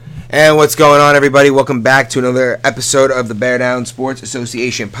And what's going on, everybody? Welcome back to another episode of the Bear Down Sports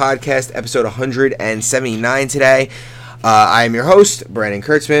Association podcast, episode 179 today. I am your host, Brandon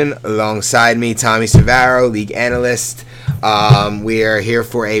Kurtzman. Alongside me, Tommy Savaro, league analyst. We are here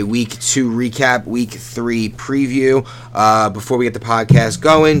for a Week 2 recap, Week 3 preview. Before we get the podcast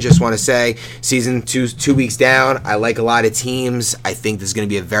going, just want to say, season 2 weeks down. I like a lot of teams. I think this is going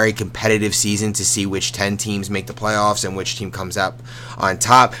to be a very competitive season to see which 10 teams make the playoffs and which team comes up on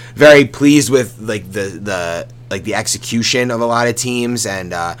top. Very pleased with the execution of a lot of teams,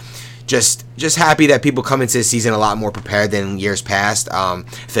 and just happy that people come into the season a lot more prepared than years past. I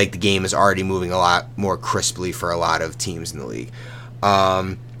feel like the game is already moving a lot more crisply for a lot of teams in the league.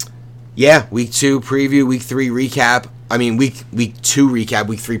 Week 2 preview, Week 3 recap. Week 2 recap,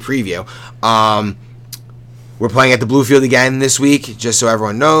 Week 3 preview. We're playing at the Bluefield again this week, just so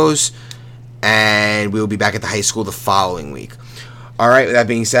everyone knows, and we will be back at the high school the following week. All right, with that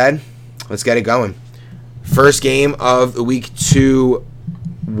being said, let's get it going. First game of the Week 2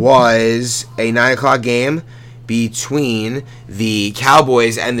 was a 9 o'clock game between the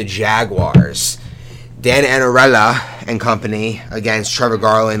Cowboys and the Jaguars. Dan Anarella and company against Trevor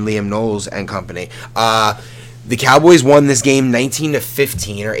Garland, Liam Knowles and company. The Cowboys won this game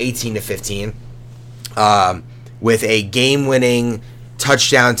 19-15 or 18-15 with a game-winning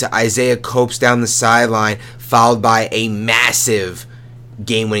touchdown to Isaiah Copes down the sideline, followed by a massive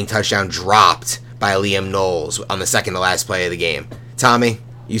game-winning touchdown dropped by Liam Knowles on the second to last play of the game. Tommy,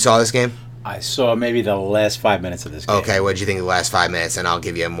 you saw this game? I saw maybe the last 5 minutes of this game. Okay, what did you think of the last 5 minutes? And I'll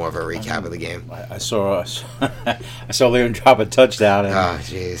give you more of a recap of the game. I saw Liam drop a touchdown. And, oh,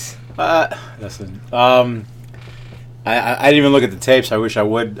 jeez. Listen, I didn't even look at the tapes. I wish I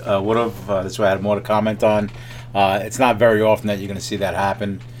would have. That's why I had more to comment on. It's not very often that you're going to see that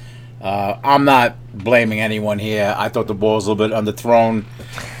happen. I'm not blaming anyone here. I thought the ball was a little bit underthrown.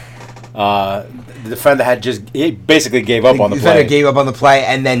 The defender he basically gave up on the play. The defender gave up on the play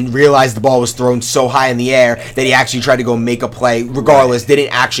and then realized the ball was thrown so high in the air that he actually tried to go make a play. Regardless,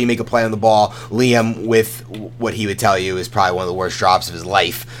 didn't actually make a play on the ball. Liam, with what he would tell you, is probably one of the worst drops of his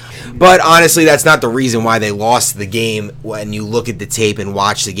life. But honestly, that's not the reason why they lost the game when you look at the tape and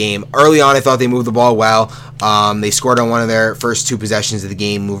watch the game. Early on, I thought they moved the ball well. They scored on one of their first 2 possessions of the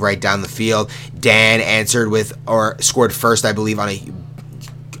game, moved right down the field. Dan scored first, I believe, on a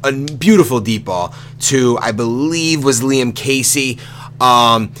beautiful deep ball to, I believe, was Liam Casey.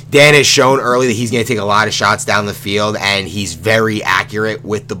 Dan has shown early that he's going to take a lot of shots down the field, and he's very accurate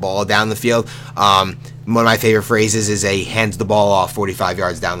with the ball down the field. One of my favorite phrases is he hands the ball off 45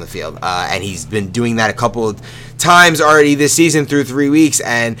 yards down the field, and he's been doing that a couple of times already this season through 3 weeks,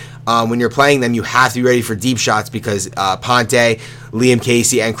 and when you're playing them, you have to be ready for deep shots because Ponte, Liam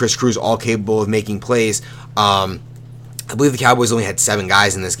Casey, and Chris Cruz all capable of making plays. I believe the Cowboys only had 7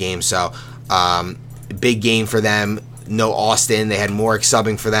 guys in this game, so big game for them. No Austin. They had Morrick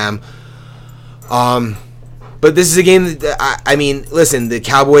subbing for them. But this is a game that, listen, the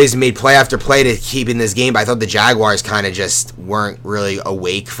Cowboys made play after play to keep in this game, but I thought the Jaguars kind of just weren't really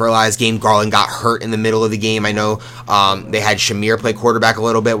awake for a lot of this game. Garland got hurt in the middle of the game. I know they had Shamir play quarterback a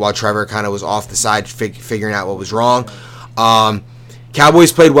little bit while Trevor kind of was off the side figuring out what was wrong.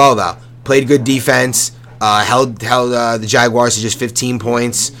 Cowboys played well, though. Played good defense. Held the Jaguars to just 15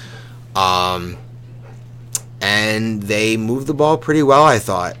 points, and they moved the ball pretty well, I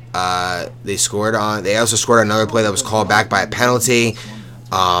thought. They also scored another play that was called back by a penalty.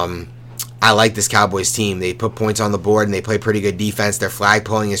 I like this Cowboys team. They put points on the board, and they play pretty good defense. Their flag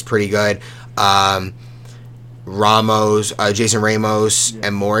pulling is pretty good. Jason Ramos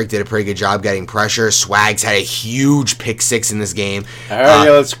and Morrick did a pretty good job getting pressure. Swags had a huge pick 6 in this game.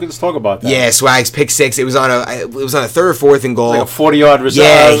 Let's talk about that. Yeah, Swags pick 6. It was on a 3rd or 4th and goal. Like a 40-yard return.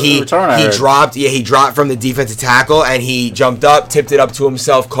 Yeah, he dropped from the defensive tackle and he jumped up, tipped it up to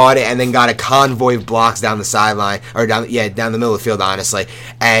himself, caught it, and then got a convoy of blocks down the sideline or down the middle of the field, honestly,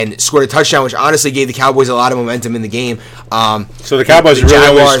 and scored a touchdown, which honestly gave the Cowboys a lot of momentum in the game. So the Cowboys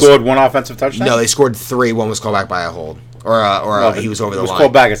really only scored 1 offensive touchdown? No, they scored 3. One was called back by a hold, he was over the line. It was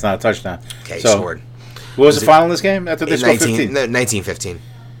called back. It's not a touchdown. Okay, he scored. What was the final in this game? After they scored 15?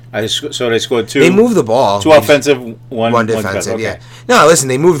 19-15. So they scored 2. They moved the ball. 2 offensive, one defensive. Okay. Yeah. No, listen,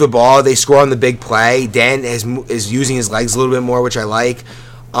 they moved the ball. They score on the big play. Dan is using his legs a little bit more, which I like.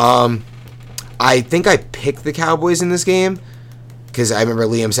 I think I picked the Cowboys in this game because I remember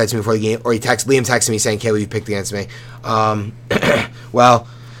Liam said to me before the game, or Liam texted me saying, "Caleb, you picked against me." Well.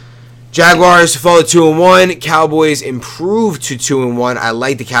 Jaguars fall to 2-1. Cowboys improved to 2-1. I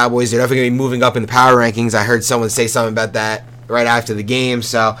like the Cowboys. They're definitely going to be moving up in the power rankings. I heard someone say something about that right after the game.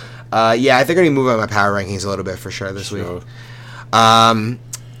 So, I think I'm going to move up my power rankings a little bit for sure this week.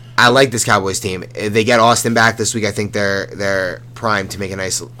 I I like this Cowboys team. If they get Austin back this week, I think they're primed to make a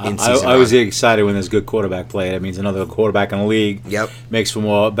nice in-season I was run. excited when there's good quarterback play. That means another quarterback in the league. Yep. Makes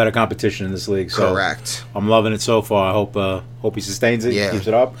for better competition in this league. So Correct. I'm loving it so far. I hope he sustains it, keeps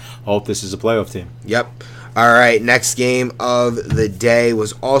it up. I hope this is a playoff team. Yep. All right, next game of the day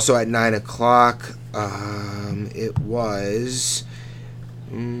was also at 9 o'clock. It was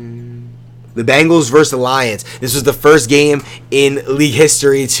the Bengals versus the Lions. This was the first game in league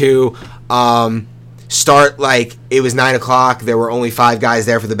history to start like it was 9 o'clock. There were only 5 guys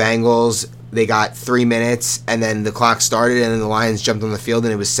there for the Bengals. They got 3 minutes, and then the clock started, and then the Lions jumped on the field,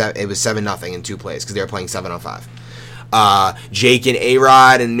 and it was 7-0 in 2 plays because they were playing 7-on-5. Jake and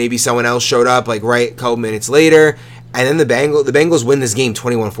A-Rod and maybe someone else showed up like right a couple minutes later, and then the Bengals win this game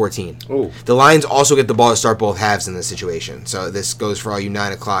 21-14. Oh. The Lions also get the ball to start both halves in this situation. So this goes for all you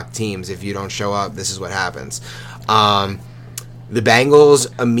 9 o'clock teams. If you don't show up, this is what happens. The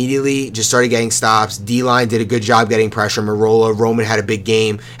Bengals immediately just started getting stops. D-line did a good job getting pressure. Roman had a big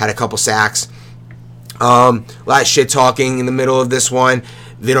game, had a couple sacks. A lot of shit talking in the middle of this one.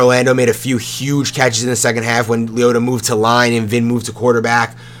 Vin Orlando made a few huge catches in the second half when Leota moved to line and Vin moved to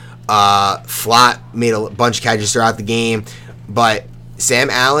quarterback. Flott made a bunch of catches throughout the game. But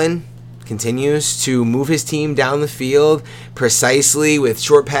Sam Allen continues to move his team down the field precisely with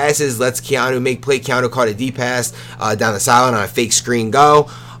short passes. Lets Keanu make play. Keanu caught a deep pass down the sideline on a fake screen go.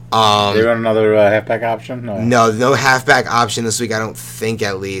 They run another halfback option? No halfback option this week, I don't think,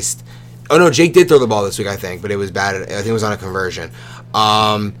 at least. Oh, no, Jake did throw the ball this week, I think, but it was bad. I think it was on a conversion.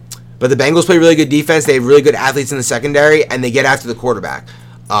 But the Bengals play really good defense. They have really good athletes in the secondary, and they get after the quarterback.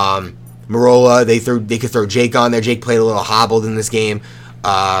 Marola, they could throw Jake on there. Jake played a little hobbled in this game.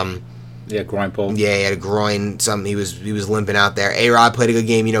 Groin pull. Yeah, he had a groin. He was limping out there. A-Rod played a good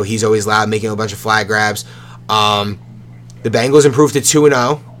game. He's always loud, making a bunch of flag grabs. The Bengals improved to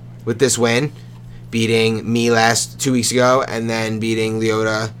 2-0 with this win, beating me 2 weeks ago, and then beating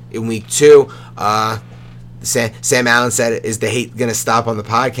Leota in week 2. Sam Allen said, "Is the hate gonna stop on the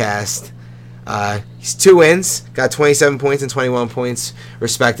podcast?" He's 2 wins, got 27 points and 21 points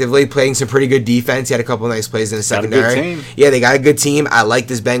respectively, playing some pretty good defense. He had a couple of nice plays in the secondary. Got a good team. Yeah, they got a good team. I like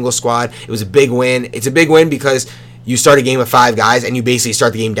this Bengals squad. It was a big win. It's a big win because you start a game with 5 guys and you basically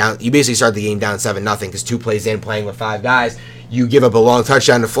start the game down. You basically start the game down 7-0 because 2 plays in, playing with 5 guys, you give up a long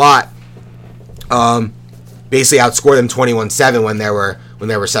touchdown to Flott. Basically outscore them 21-7 when there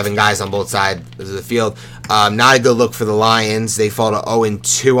were 7 guys on both sides of the field. Not a good look for the Lions. They fall to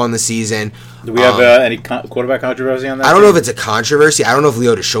 0-2 on the season. Do we have any quarterback controversy on that? I don't know if it's a controversy. I don't know if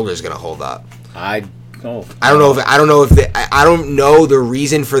Leota's shoulder is going to hold up. I don't know the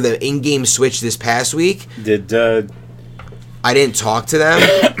reason for the in-game switch this past week. I didn't talk to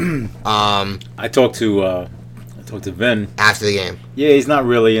them. I talked to Vin after the game. Yeah, he's not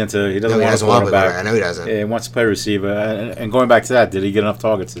really into. He doesn't want to quarterback. I know he doesn't. Yeah, he wants to play receiver. And going back to that, did he get enough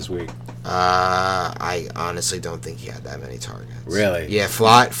targets this week? I honestly don't think he had that many targets. Really? Yeah,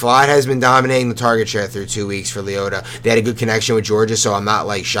 Flott has been dominating the target share through 2 weeks for Leota. They had a good connection with Georgia, so I'm not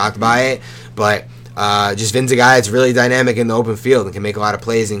shocked by it. But just Vin's a guy that's really dynamic in the open field and can make a lot of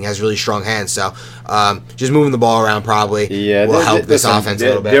plays and has really strong hands. So just moving the ball around probably will help this offense a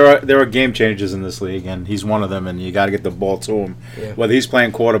little bit. There are game changers in this league, and he's one of them. And you got to get the ball to him, yeah. Whether he's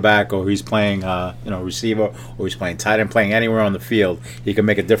playing quarterback or he's playing receiver or he's playing tight end, playing anywhere on the field, he can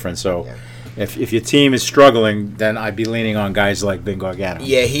make a difference. So. Yeah. If your team is struggling, then I'd be leaning on guys like Vin Gargano.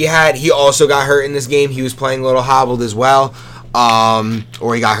 Yeah, he also got hurt in this game. He was playing a little hobbled as well.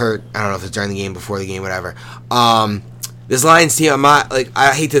 Or he got hurt. I don't know if it's during the game, before the game, whatever. This Lions team, I'm not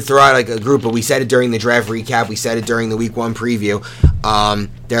I hate to throw out a group, but we said it during the draft recap. We said it during the Week 1 preview.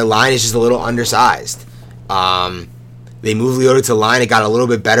 Their line is just a little undersized. They moved Leota to line. It got a little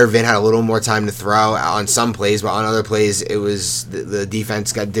bit better. Vin had a little more time to throw on some plays, but on other plays, it was the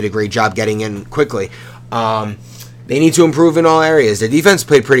defense did a great job getting in quickly. They need to improve in all areas. Their defense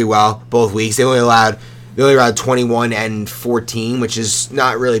played pretty well both weeks. They only allowed 21 and 14, which is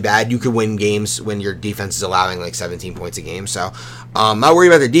not really bad. You could win games when your defense is allowing 17 points a game. So I'm not worried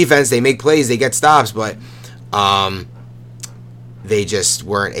about their defense. They make plays, they get stops, but they just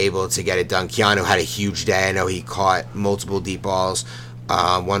weren't able to get it done. Keanu had a huge day. I know he caught multiple deep balls,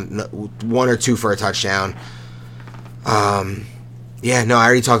 one or two for a touchdown. I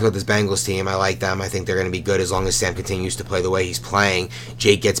already talked about this Bengals team. I like them. I think they're going to be good as long as Sam continues to play the way he's playing.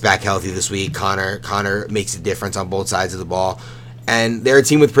 Jake gets back healthy this week. Connor makes a difference on both sides of the ball. And they're a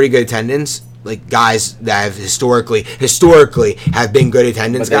team with pretty good attendance. like guys that have historically have been good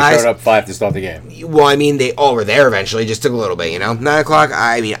attendance But they guys. showed up 5 to start the game. Well, I mean, they all were there eventually. It just took a little bit, 9 o'clock.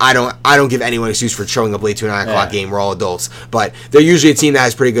 I mean, I don't give anyone an excuse for showing up late to a 9 o'clock game. We're all adults, but they're usually a team that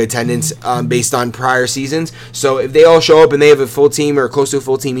has pretty good attendance based on prior seasons. So if they all show up and they have a full team or close to a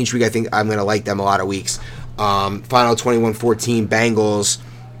full team each week, I think I'm gonna like them a lot of weeks. Final 21-14 Bengals.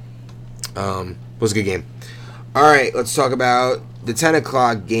 Was a good game. All right, let's talk about the 10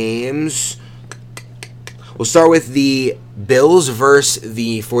 o'clock games. We'll start with the Bills versus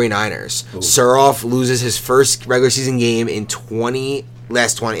the 49ers. Ooh. Suroff loses his first regular season game in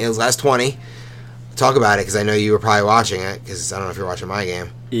last 20. Talk about it, because I know you were probably watching it, because I don't know if you're watching my game.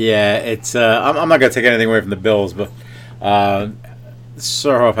 Yeah, it's. I'm not going to take anything away from the Bills, but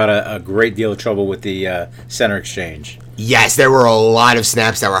Suroff had a great deal of trouble with the center exchange. Yes, there were a lot of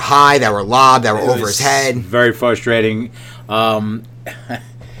snaps that were high, that were lobbed, that were over his head. Very frustrating. A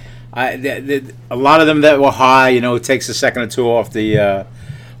lot of them that were high, it takes a second or two off the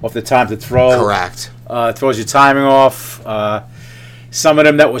time to throw. Correct. Throws your timing off. Some of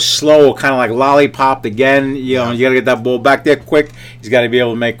them that were slow, kind of like lollipopped again. You got to get that ball back there quick. He's got to be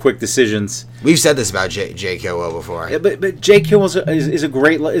able to make quick decisions. We've said this about Jake Hill before. Yeah, but Jake Hill is a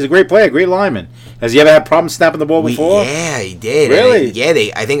great player, great lineman. Has he ever had problems snapping the ball before? Yeah, he did.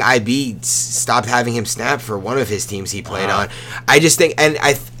 Really? I think IB stopped having him snap for one of his teams he played on. I just think, and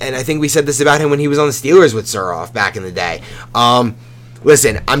I think we said this about him when he was on the Steelers with Suroff back in the day.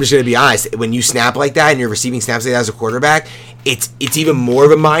 Listen, I'm just going to be honest. When you snap like that and you're receiving snaps like that as a quarterback, it's even more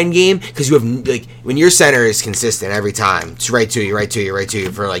of a mind game, because you have, like, when your center is consistent every time, it's right to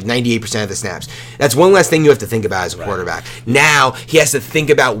you for like 98% of the snaps. That's one less thing you have to think about as a quarterback. Now he has to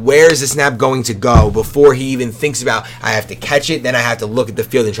think about where is the snap going to go before he even thinks about, I have to catch it, then I have to look at the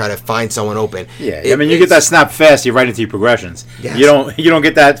field and try to find someone open. Yeah, I mean, you get that snap fast, you're right into your progressions. Yes. You don't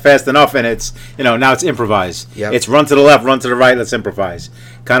get that fast enough, and it's now it's improvised. Yep. It's run to the left, run to the right, let's improvise.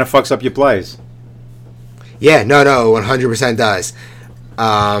 Kind of fucks up your plays. Yeah, no, 100% does.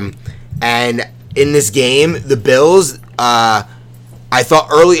 And in this game, the Bills, I thought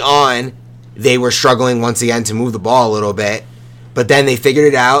early on they were struggling once again to move the ball a little bit, but then they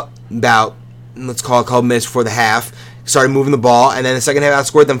figured it out about, let's call it a couple minutes before the half, started moving the ball, and then the second half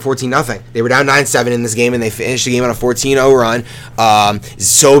outscored them 14-0. They were down 9-7 in this game, and they finished the game on a 14-0 run.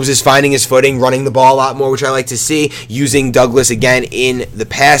 Sobes is finding his footing, running the ball a lot more, which I like to see, using Douglas again in the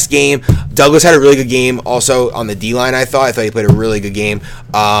pass game. Douglas had a really good game also on the D-line, I thought. He played a really good game.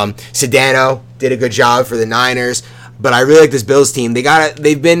 Sedano did a good job for the Niners. But I really like this Bills team.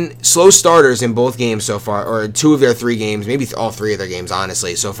 They've been slow starters in both games so far, or 2 of their 3 games, maybe all 3 of their games,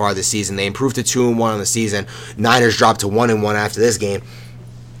 honestly, so far this season. They improved to 2-1 on the season. Niners dropped to 1-1 after this game.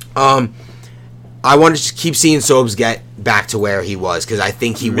 I want to keep seeing Sobes get back to where he was, because I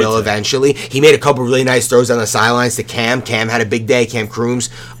think he will eventually. He made a couple really nice throws on the sidelines to Cam. Cam had a big day. Cam Crooms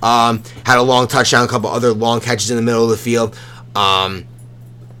had a long touchdown, a couple other long catches in the middle of the field.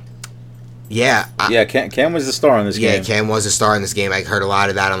 Cam was the star in this game. Yeah, Cam was a star in this game. I heard a lot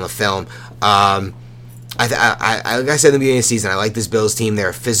of that on the film. Like I said in the beginning of the season, I like this Bills team. They're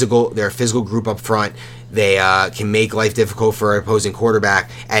a physical group up front. They can make life difficult for an opposing quarterback,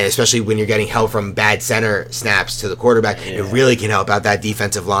 and especially when you're getting help from bad center snaps to the quarterback, it really can help out that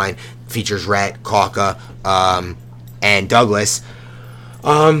defensive line. Features Rhett, Kauka, and Douglas.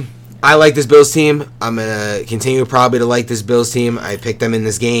 I like this Bills team. I'm gonna continue probably to like this Bills team. I picked them in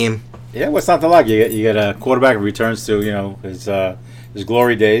this game. Yeah, what's not to like? You get a quarterback who returns to his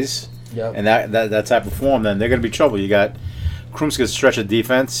glory days, and that type of form. Then they're going to be trouble. You got Krumska's stretch of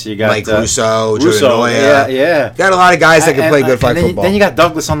defense. You got Mike Russo, Noya. Yeah. Got a lot of guys that can play good fight football. Then you got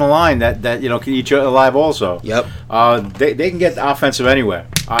Douglas on the line that can eat you alive also. Yep. They can get offensive anywhere.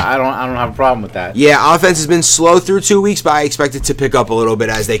 I don't have a problem with that. Yeah, offense has been slow through 2 weeks, but I expect it to pick up a little bit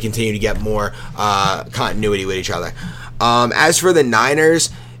as they continue to get more continuity with each other. As for the Niners,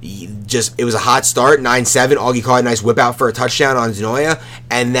 it was a hot start, 9-7. Augie caught a nice whip out for a touchdown on Zanoya,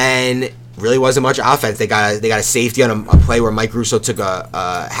 and then really wasn't much offense. They got a safety on a play where Mike Russo took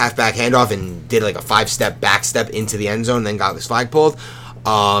a halfback handoff and did like a 5-step back step into the end zone, and then got his flag pulled.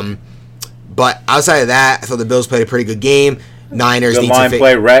 But outside of that, I thought the Bills played a pretty good game. Niners good need line to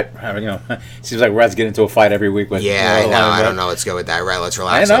play. Rhett, seems like Rhett's getting into a fight every week with. Yeah, I know. I don't know. Let's go with that. Rhett, let's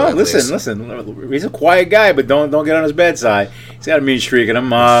relax. I know. Listen. He's a quiet guy, but don't get on his bad side. He's got a mean streak in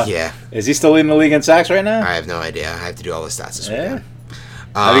him. Yeah. Is he still leading the league in sacks right now? I have no idea. I have to do all the stats this weekend.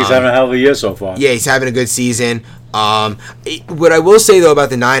 I think he's having a hell of a year so far. Yeah, he's having a good season. What I will say, though, about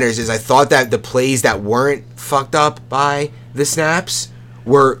the Niners is I thought that the plays that weren't fucked up by the snaps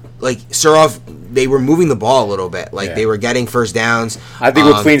were like Surhoff. They were moving the ball a little bit. Like they were getting first downs. I think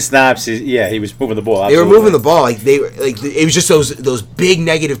with clean snaps, he was moving the ball. Absolutely. They were moving the ball. It was just those big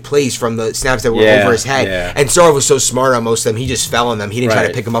negative plays from the snaps that were over his head. Yeah. And Surhoff was so smart on most of them. He just fell on them. He didn't try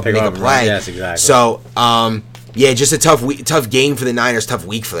to pick them up and make a play. Right. Yes, exactly. So just a tough game for the Niners. Tough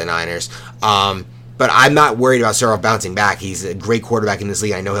week for the Niners. But I'm not worried about Surhoff bouncing back. He's a great quarterback in this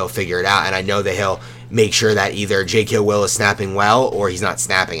league. I know he'll figure it out, and I know that he'll make sure that either J.K. Will is snapping well or he's not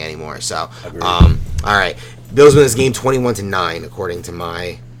snapping anymore. So, all right. Bills win this game 21-9, according to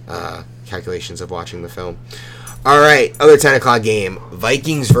my calculations of watching the film. All right, other 10 o'clock game,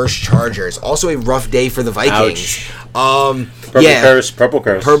 Vikings versus Chargers. Also a rough day for the Vikings.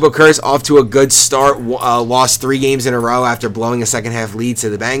 Purple curse off to a good start. Lost 3 games in a row after blowing a second half lead to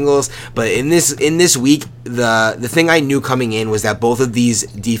the Bengals. But in this week, the thing I knew coming in was that both of these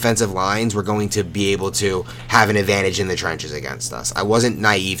defensive lines were going to be able to have an advantage in the trenches against us. I wasn't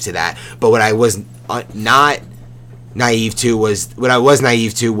naive to that, but what I was naive to was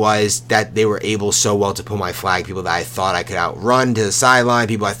that they were able so well to pull my flag. People that I thought I could outrun to the sideline,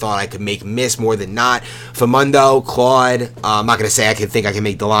 people I thought I could make miss more than not. Famundo, Claude, I'm not going to say I can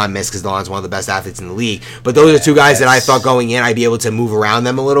make DeLon miss because DeLon's one of the best athletes in the league, but those are 2 guys that I thought going in I'd be able to move around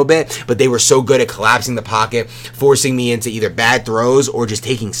them a little bit, but they were so good at collapsing the pocket, forcing me into either bad throws or just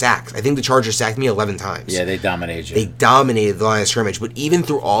taking sacks. I think the Chargers sacked me 11 times. Yeah, they dominated you. They dominated the line of scrimmage, but even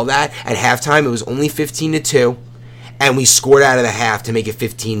through all that, at halftime it was only 15-2. And we scored out of the half to make it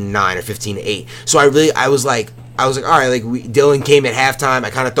 15-9 or 15-8. So I was like, all right, Dylan came at halftime.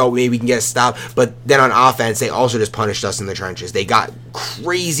 I kind of thought maybe we can get a stop, but then on offense, they also just punished us in the trenches. They got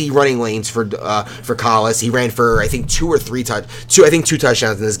crazy running lanes for Collis. He ran for I think 2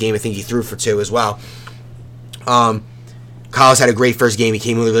 touchdowns in this game. I think he threw for 2 as well. Collis had a great first game. He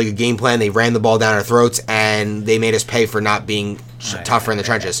came with a really good game plan. They ran the ball down our throats, and they made us pay for not being tougher in the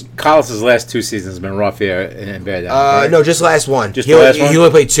trenches. Collis' last 2 seasons have been rough here in Bear Down. Right? No, just last one. He only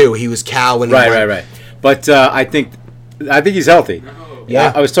played 2. He was Cal when he went. Right. But I think he's healthy.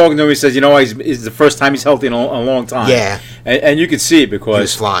 Yeah. I was talking to him. He says, it's the first time he's healthy in a long time. Yeah. And you could see it because he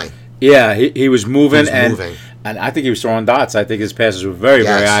was flying. Yeah, he was moving. And I think he was throwing dots. I think his passes were very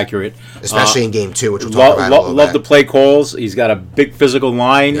accurate. Especially in game 2, which we'll talk about a little bit. Love the play calls. He's got a big physical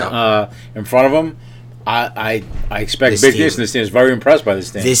line in front of him. I expect big things from this team. I was very impressed by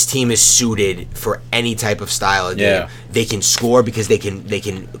this team. This team is suited for any type of style of game. They can score because they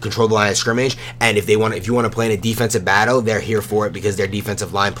can control the line of scrimmage, and if you want to play in a defensive battle, they're here for it because their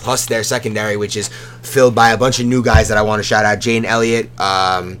defensive line plus their secondary, which is filled by a bunch of new guys that I want to shout out: Jaden Elliott,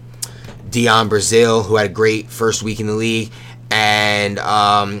 Dion Brazil, who had a great first week in the league, and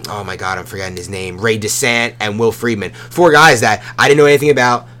oh my God, I'm forgetting his name, Ray DeSant and Will Friedman. 4 guys that I didn't know anything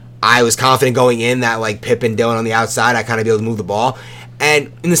about. I was confident going in that Pip and Dylan on the outside, I kind of be able to move the ball.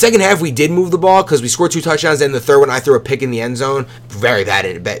 And in the second half, we did move the ball because we scored 2 touchdowns. Then the third one, I threw a pick in the end zone. Very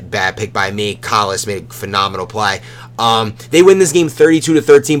bad pick by me. Collis made a phenomenal play. They win this game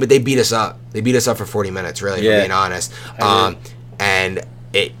 32-13, but they beat us up. They beat us up for 40 minutes, really, for being honest. And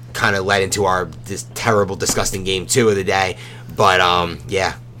it kind of led into this terrible, disgusting game 2 of the day. But we'll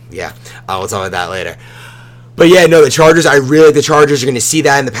talk about that later. But yeah, no, the Chargers. I really like the Chargers. You're going to see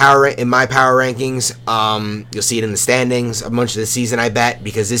that in my power rankings. You'll see it in the standings a bunch of the season, I bet,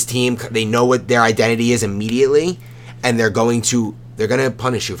 because this team, they know what their identity is immediately, and they're going to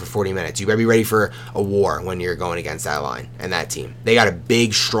punish you for 40 minutes. You better be ready for a war when you're going against that line and that team. They got a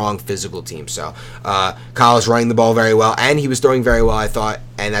big, strong, physical team. So Kyle is running the ball very well, and he was throwing very well, I thought,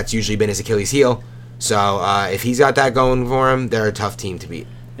 and that's usually been his Achilles heel. So if he's got that going for him, they're a tough team to beat.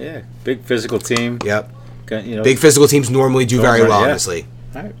 Yeah, big physical team. Yep. Big physical teams normally do very well in this league.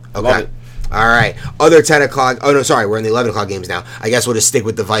 All right. Okay. Love it. All right. Other 10 o'clock. Oh, no, sorry. We're in the 11 o'clock games now. I guess we'll just stick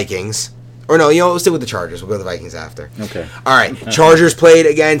with the Vikings. Or no, we'll stick with the Chargers. We'll go to the Vikings after. Okay. All right. Chargers played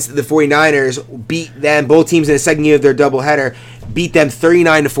against the 49ers, beat them. Both teams in the second year of their doubleheader, beat them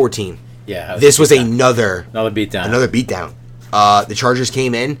 39-14. Yeah. This was another beatdown. Another beatdown. The Chargers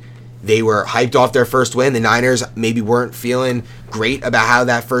came in. They were hyped off their first win. The Niners maybe weren't feeling great about how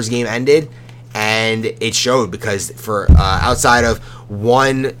that first game ended. And it showed because for outside of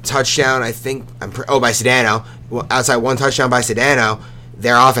 1 touchdown, I think by Sedano. Outside 1 touchdown by Sedano,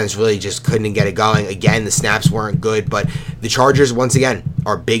 their offense really just couldn't get it going. Again, the snaps weren't good, but the Chargers once again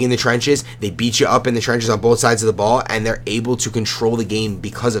are big in the trenches. They beat you up in the trenches on both sides of the ball, and they're able to control the game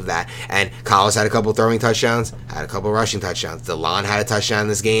because of that. And Collis had a couple throwing touchdowns, had a couple rushing touchdowns. DeLon had a touchdown in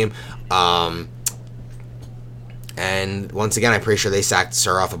this game. And once again, I'm pretty sure they sacked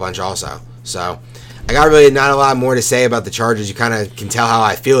Surhoff a bunch also. So, I got really not a lot more to say about the Chargers. You kind of can tell how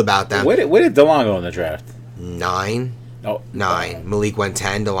I feel about them. Where did DeLon go in the draft? 9. Oh, 9. Malik went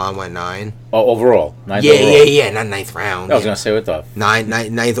 10. DeLon went 9. Oh, overall. Ninth Yeah, overall. yeah. Not 9th round. I was going to say, what the?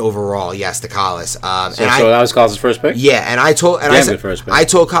 9th overall, yes, to Collis. So that was Collis' first pick? Yeah, and I told First pick. I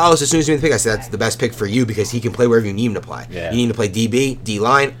told Collis as soon as he made the pick, I said that's the best pick for you because he can play wherever you need him to play. Yeah. You need him to play DB, D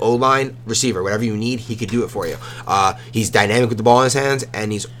line, O line, receiver, whatever you need, he could do it for you. He's dynamic with the ball in his hands,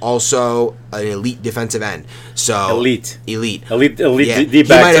 and he's also an elite defensive end. So elite Yeah. D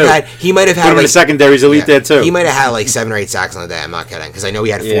back too. He might have had in the secondary. He's elite there too. He might have had like 7 or 8 sacks on the day. I'm not kidding because I know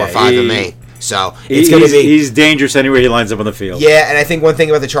he had 4 or 5 in May. So he's dangerous anywhere he lines up on the field. Yeah, and I think one thing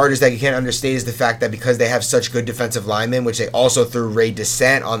about the Chargers that you can't understate is the fact that because they have such good defensive linemen, which they also threw Ray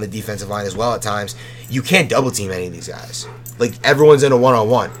Descent on the defensive line as well at times, you can't double team any of these guys. Like everyone's in a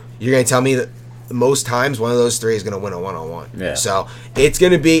 1-on-1. You're gonna tell me that most times one of those 3 is gonna win a 1-on-1. Yeah. So it's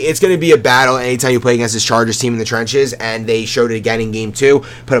gonna be a battle anytime you play against this Chargers team in the trenches, and they showed it again in game 2.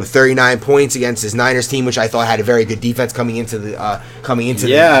 Put up 39 points against this Niners team, which I thought had a very good defense coming into the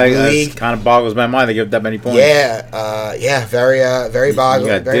league. It kind of boggles my mind they give that many points. Very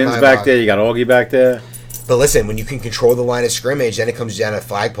boggling. You got Dins back there. You got Augie back there. But listen, when you can control the line of scrimmage, then it comes down to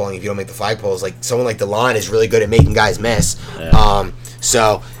flagpoling. If you don't make the flagpoles, like someone like DeLon is really good at making guys miss. Yeah.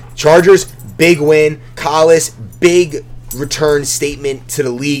 So Chargers, big win. Collis, big return statement to the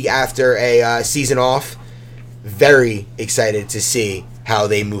league after a season off. Very excited to see how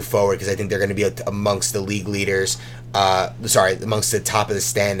they move forward because I think they're going to be amongst the league leaders. Amongst the top of the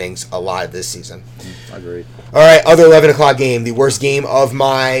standings a lot of this season. I agree. All right, other 11 o'clock game, the worst game of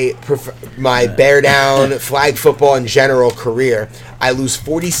my bear down flag football in general career. I lose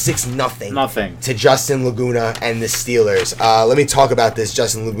 46-0 to Justin Laguna and the Steelers. Let me talk about this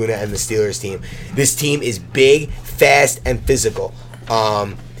Justin Laguna and the Steelers team. This team is big, fast, and physical.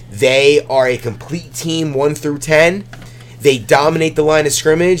 They are a complete team 1 through 10. They dominate the line of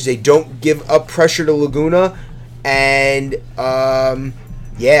scrimmage. They don't give up pressure to Laguna. And,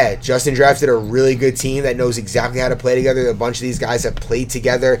 Justin drafted a really good team that knows exactly how to play together. A bunch of these guys have played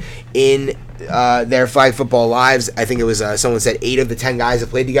together in their flag football lives. I think it was, someone said 8 of the 10 guys have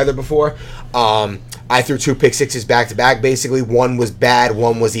played together before. I threw 2 pick sixes back-to-back, basically. One was bad,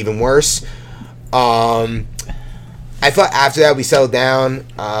 one was even worse. I thought after that we settled down.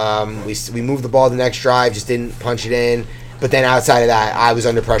 We moved the ball the next drive, just didn't punch it in. But then outside of that, I was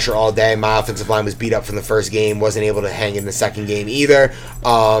under pressure all day. My offensive line was beat up from the first game. Wasn't able to hang in the second game either.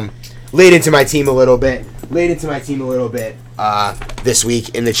 Laid into my team a little bit this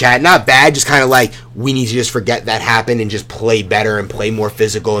week in the chat. Not bad, just kind of like we need to just forget that happened and just play better and play more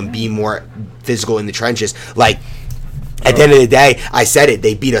physical and be more physical in the trenches. Like, at the end of the day, I said it.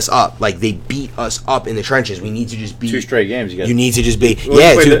 They beat us up. Like, they beat us up in the trenches. We need to just be 2 straight games. You need to just be.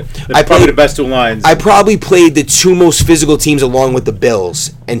 Probably the best 2 lines. I probably played the 2 most physical teams along with the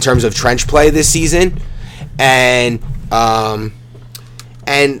Bills in terms of trench play this season, and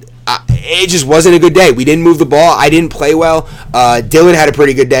it just wasn't a good day. We didn't move the ball. I didn't play well. Dylan had a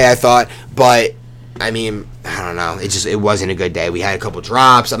pretty good day, I thought, but I mean, I don't know. It wasn't a good day. We had a couple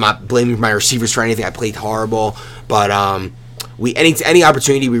drops. I'm not blaming my receivers for anything. I played horrible, but any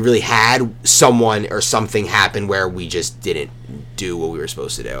opportunity we really had, someone or something happened where we just didn't do what we were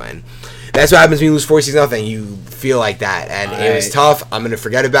supposed to do, and that's what happens when you lose 46-0. You feel like that, and it was tough. I'm gonna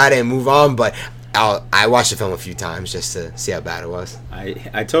forget about it and move on, but I watched the film a few times just to see how bad it was.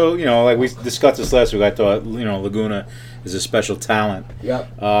 I told like we discussed this last week. I thought Laguna is a special talent.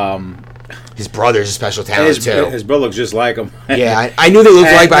 Yep. His brother's a special talent too. His brother looks just like him. Yeah, I knew they looked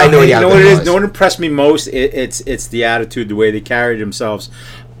alike, but I had no idea. You know what it is? You know what impressed me most? It's the attitude, the way they carried themselves.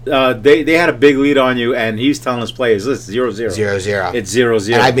 They had a big lead on you, and he's telling his players, "Listen, 0-0. 0-0. It's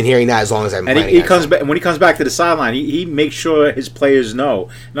 0-0." And I've been hearing that as long as I've been playing. And he comes back, when he comes back to the sideline, he makes sure his players know.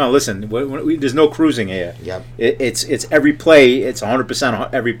 No, listen, there's no cruising here. Yep. It's every play. It's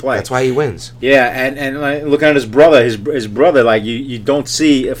 100% every play. That's why he wins. Yeah, and like, looking at his brother, his brother, like you don't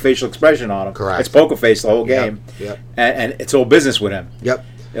see a facial expression on him. Correct. It's poker face the whole game. Yep. And it's all business with him. Yep.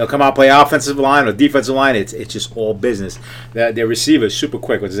 He'll come out, play offensive line or defensive line. It's just all business. Their receiver is super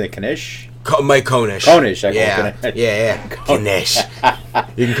quick. What's his name? Kanish? Mike Konish. Konish. Yeah. Konish.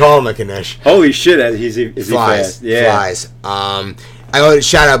 You can call him a Kanish. Holy shit, is he fast? Yeah. Flies. I want to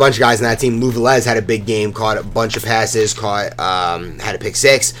shout out a bunch of guys on that team. Lou Velez had a big game, caught a bunch of passes, had a pick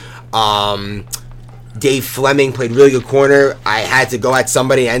 6. Dave Fleming played really good corner. I had to go at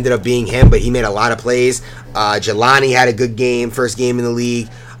somebody. It ended up being him, but he made a lot of plays. Jelani had a good game, first game in the league.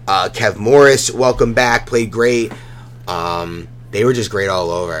 Kev Morris, welcome back, played great. They were just great all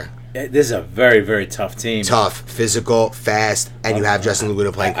over. This is a very, very tough team. Tough, physical, fast, and you have Justin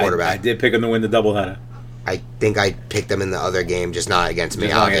Laguna playing quarterback. I did pick him to win the doubleheader. I think I picked them in the other game, just not against me,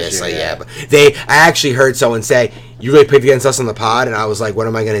 Just not against obviously. you, Yeah, yeah. but I actually heard someone say, "You really picked against us on the pod," and I was like, "What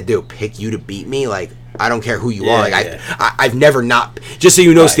am I gonna do? Pick you to beat me? Like, I don't care who you are. Like, I've never not. Just so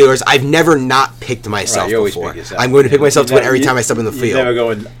you know, Steelers, I've never not picked myself you always before. pick yourself. I'm going to pick myself to win every time I step in the field. You never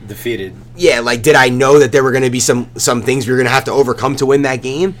go undefeated. Yeah, like, did I know that there were going to be some things we were going to have to overcome to win that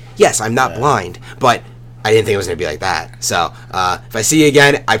game? Yes, I'm not blind, but I didn't think it was going to be like that. So, if I see you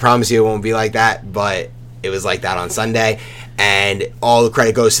again, I promise you it won't be like that, but it was like that on Sunday, and all the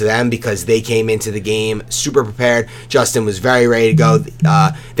credit goes to them because they came into the game super prepared. Justin was very ready to go.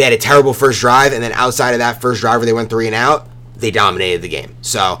 They had a terrible first drive, and then outside of that first drive where they went 3 and out, they dominated the game.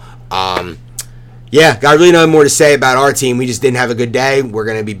 So, yeah, got really nothing more to say about our team. We just didn't have a good day. We're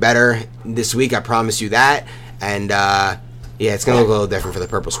going to be better this week, I promise you that. And, yeah, it's going to look a little different for the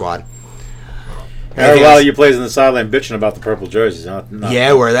Purple Squad. A lot of you players on the sideline bitching about the purple jerseys.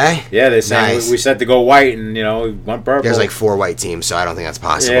 Yeah, were they? Yeah, they saying Nice. we said to go white, and we went purple. There's like 4 white teams, so I don't think that's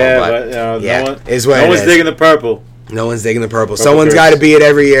possible. Yeah, but no is what no it one's is. digging the purple. No one's digging the purple. Purple Someone's curse. got to be it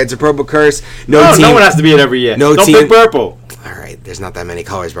every year. It's a purple curse. No one has to be it every year. No Don't team- pick purple. All right, there's not that many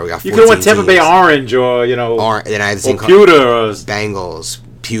colors, bro. We got 14 You could have went Tampa Bay teams. orange, or Then I have the same or pewter, or Bengals,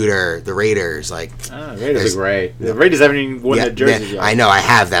 Pewter, the Raiders. Like, Raiders are great. The Raiders haven't even won their jerseys yet. I know. I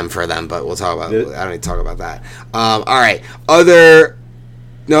have them for them, but we'll talk about. Did- I don't need to talk about that. All right.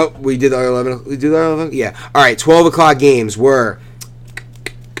 Nope. We did our 11. We did our 11. Yeah. All right. 12 o'clock games were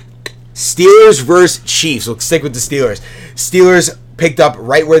Steelers versus Chiefs. We'll stick with the Steelers. Steelers picked up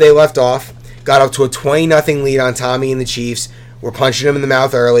right where they left off. Got up to a 20-0 lead on Tommy and the Chiefs. We're punching them in the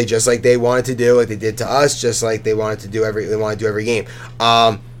mouth early, just like they wanted to do, like they did to us, just like they wanted to do every game.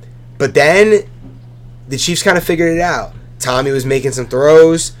 But then the Chiefs kind of figured it out. Tommy was making some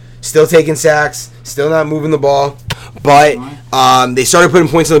throws, still taking sacks, still not moving the ball. But they started putting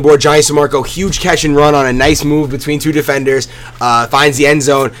points on the board. Johnny Samarco, huge catch and run on a nice move between 2 defenders, finds the end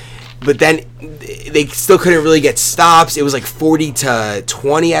zone. But then they still couldn't really get stops. It was like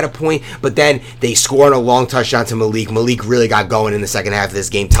 40-20 at a point. But then they scored a long touchdown to Malik. Malik really got going in the second half of this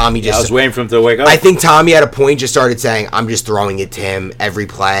game. Tommy just... I was waiting for him to wake up. I think Tommy at a point just started saying, I'm just throwing it to him every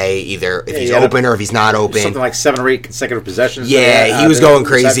play, either if he's open or if he's not open. Something like 7 or 8 consecutive possessions. Yeah, he was going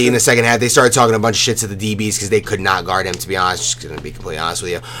crazy in the second half. They started talking a bunch of shit to the DBs because they could not guard him, to be honest. Just going to be completely honest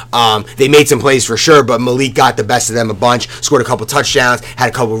with you. They made some plays for sure, but Malik got the best of them a bunch, scored a couple touchdowns, had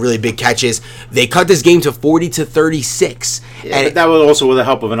a couple really big catches. They cut this game to 40-36. Yeah, and but that was also with the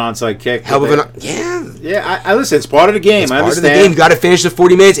help of an onside kick. Yeah, I listen. It's part of the game. it's I part understand. of the game. You got to finish the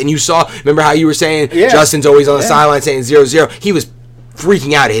 40 minutes, and you saw. Remember how you were saying Justin's always on the sideline saying 0-0. He was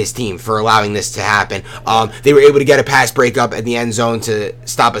freaking out at his team for allowing this to happen. They were able to get a pass breakup at the end zone to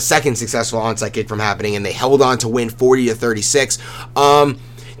stop a second successful onside kick from happening, and they held on to win 40-36.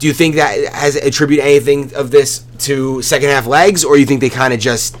 Do you think that has attributed anything of this to second half legs, or you think they kind of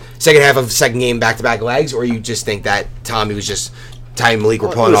just second half of second game back-to-back legs, or you just think that Tommy and Malik were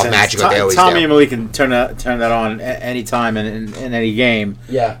pulling off magic like they always do? Tommy and Malik can turn that on any time in any game.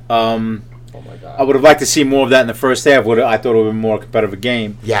 Yeah. Oh my God. I would have liked to see more of that in the first half. I thought it would have been more competitive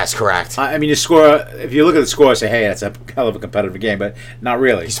game. Yes, correct. I mean, if you look at the score, say, hey, that's a hell of a competitive game, but not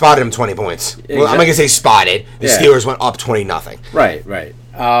really. He spotted him 20 points. Exactly. Well, I'm not going to say spotted. The Steelers went up 20-0. Right.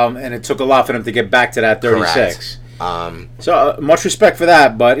 And it took a lot for them to get back to that 36. Correct. So much respect for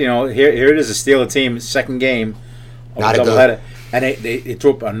that, but here it is, a Steeler team, second game of Not a a good- doubleheader, and they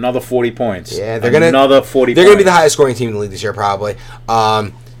threw up another 40 points. Yeah, They're gonna be the highest scoring team in the league this year, probably.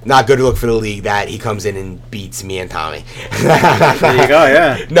 Not good to look for the league that he comes in and beats me and Tommy. There you go,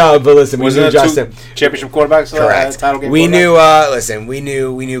 yeah. No, but listen, we Wasn't knew it Justin. 2 championship quarterbacks? Correct. Title game. We quarterbacks?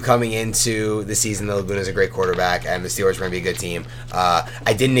 knew. We knew coming into the season that Laguna's a great quarterback, and the Steelers were going to be a good team.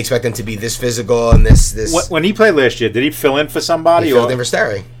 I didn't expect them to be this physical and this. When he played last year, did he fill in for somebody? He filled in for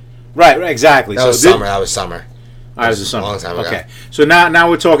Sterry. Right, exactly. That was summer. That was the summer. A long time ago. Okay, so now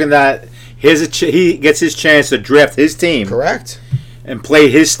we're talking that he gets his chance to draft his team. Correct. And play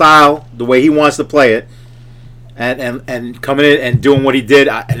his style the way he wants to play it, and coming in and doing what he did.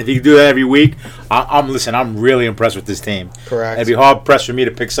 And if he can do that every week, I'm really impressed with this team. Correct. It'd be hard pressed for me to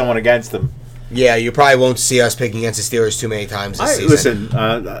pick someone against them. Yeah, you probably won't see us picking against the Steelers too many times this season. Listen,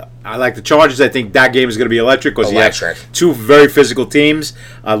 I like the Chargers. I think that game is going to be electric because you have Electric. 2 very physical teams.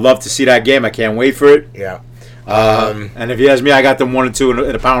 I'd love to see that game. I can't wait for it. Yeah. And if you ask me, I got them 1 and 2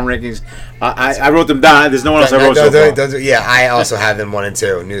 in the power rankings. I wrote them down. There's no one else I wrote so far. Yeah, I also have them 1 and 2.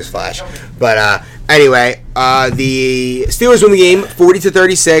 Newsflash. But anyway, the Steelers win the game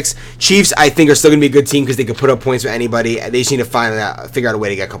 40-36. Chiefs, I think, are still going to be a good team because they can put up points with anybody. They just need to figure out a way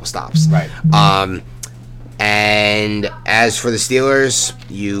to get a couple stops. Right. And as for the Steelers,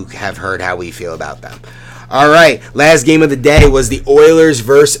 you have heard how we feel about them. All right, last game of the day was the Oilers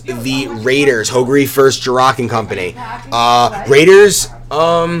versus the Raiders. Hogre first, Jirac and company. Raiders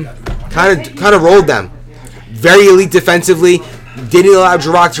kind of rolled them. Very elite defensively. Didn't allow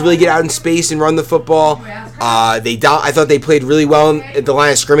Jirac to really get out in space and run the football. I thought they played really well at the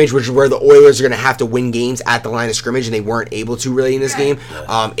line of scrimmage, which is where the Oilers are going to have to win games at the line of scrimmage, and they weren't able to really in this game.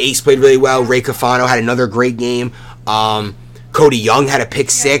 Ace played really well. Ray Cafano had another great game. Cody Young had a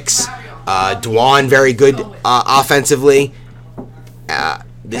pick six. Dwan very good offensively.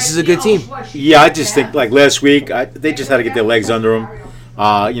 This is a good team. Yeah, I just think like last week, they just had to get their legs under them.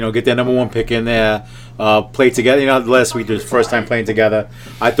 Get their number one pick in there. Play together. Last week, the first time playing together.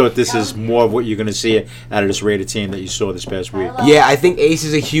 I thought this is more of what you're going to see out of this Raider team that you saw this past week. Yeah, I think Ace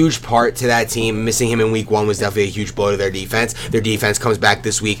is a huge part to that team. Missing him in week one was definitely a huge blow to their defense. Their defense comes back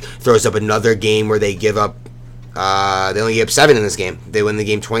this week, throws up another game where they give up. They only gave up 7 in this game. They win the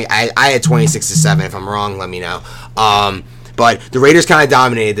game 20. I had 26-7. If I'm wrong, let me know. But the Raiders kind of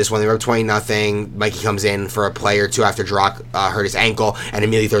dominated this one. They were up 20-0. Mikey comes in for a play or two after Jirac hurt his ankle and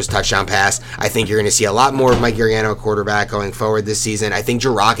immediately throws a touchdown pass. I think you're going to see a lot more of Mike Uriano at quarterback going forward this season. I think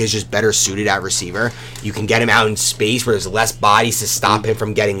Jirac is just better suited at receiver. You can get him out in space where there's less bodies to stop him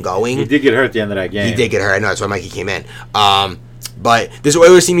from getting going. He did get hurt at the end of that game. He did get hurt. I know. That's why Mikey came in. But this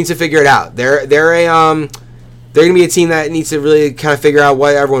Oilers team needs to figure it out. They're going to be a team that needs to really kind of figure out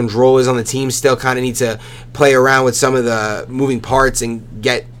what everyone's role is on the team. Still kind of need to play around with some of the moving parts and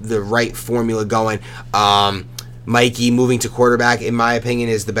get the right formula going. Mikey moving to quarterback, in my opinion,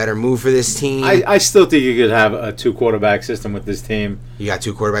 is the better move for this team. I still think you could have a 2-quarterback system with this team. You got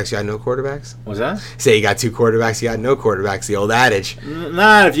 2 quarterbacks, you got no quarterbacks? What's that? Say you got 2 quarterbacks, you got no quarterbacks, the old adage.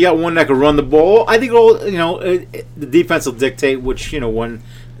 Nah, if you got one that could run the ball, I think the defense will dictate which, one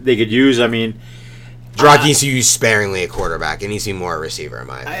they could use. I mean, Jirac needs to use sparingly a quarterback. It needs to be more a receiver, in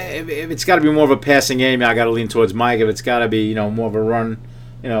my opinion. If it's got to be more of a passing game, I got to lean towards Mike. If it's got to be, more of a run,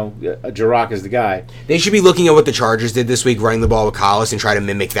 Jirac is the guy. They should be looking at what the Chargers did this week, running the ball with Collis, and try to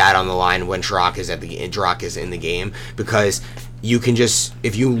mimic that on the line when Jirac is in the game, because you can just,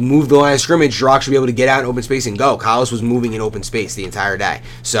 if you move the line of scrimmage, Jirac should be able to get out in open space and go. Collis was moving in open space the entire day.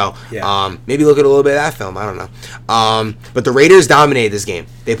 So maybe look at a little bit of that film. I don't know. But the Raiders dominated this game.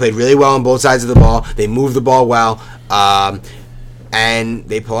 They played really well on both sides of the ball. They moved the ball well. And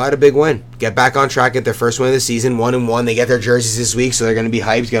they pull out a big win. Get back on track at their first win of the season, 1-1. They get their jerseys this week, so they're going to be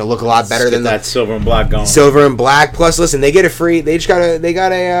hyped. Going to look a lot better than that silver and black going. Silver and black. Plus, listen, they get a free. They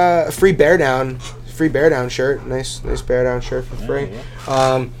got a free bear down. Free bear down shirt. Nice bear down shirt for free.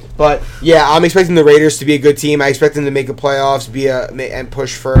 Yeah. But yeah, I'm expecting the Raiders to be a good team. I expect them to make the playoffs, and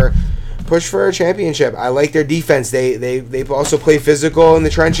push for a championship. I like their defense. They also play physical in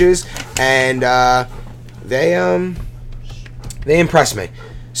the trenches, and they impress me.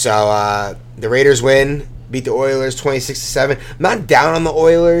 So the Raiders win, beat the Oilers 26-7. I'm not down on the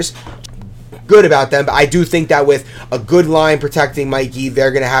Oilers. Good about them, but I do think that with a good line protecting Mikey,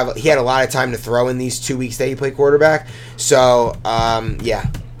 they're gonna have. He had a lot of time to throw in these 2 weeks that he played quarterback. So yeah,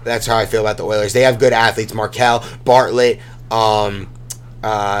 that's how I feel about the Oilers. They have good athletes: Markell, Bartlett,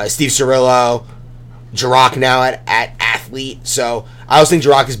 Steve Cirillo, Jirac now at athlete. So I also think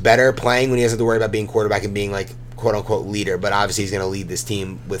Jirac is better playing when he doesn't have to worry about being quarterback and being like quote unquote leader. But obviously he's gonna lead this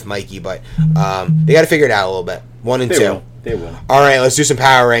team with Mikey. But they got to figure it out a little bit. 1 and 2. They will. All right, let's do some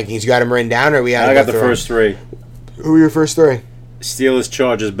power rankings. You got them written down, or we? I got the first 3. Who are your first 3? Steelers,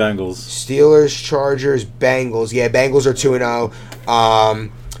 Chargers, Bengals. Steelers, Chargers, Bengals. Yeah, Bengals are 2-0.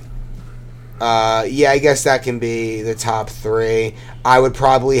 Yeah, I guess that can be the top 3. I would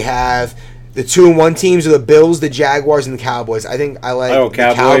probably have the 2-1 teams are the Bills, the Jaguars, and the Cowboys. I think I like the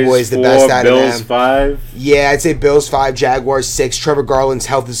Cowboys the 4, best out Bills, of them. Bills 5. Yeah, I'd say Bills 5, Jaguars 6. Trevor Garland's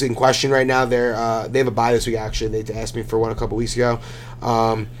health is in question right now. They have a bye this week. Actually, they asked me for one a couple weeks ago,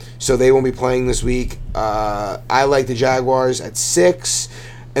 so they won't be playing this week. I like the Jaguars at 6.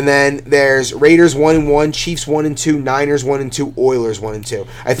 And then there's Raiders 1-1, Chiefs 1-2, Niners 1-2, Oilers 1-2.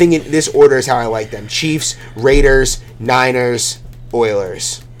 I think in this order is how I like them: Chiefs, Raiders, Niners,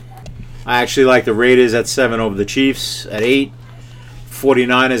 Oilers. I actually like the Raiders at 7 over the Chiefs at 8.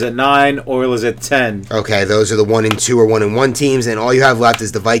 49ers at 9. Oilers at 10. Okay, those are the 1-2 or 1-1 teams, and all you have left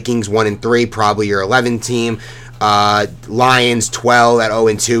is the Vikings 1-3, probably your 11 team. Lions 12 at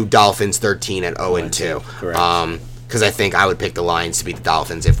 0-2, Dolphins 13 at 0-2. Correct. Because I think I would pick the Lions to beat the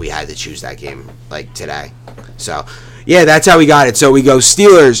Dolphins if we had to choose that game like today. So yeah, that's how we got it. So we go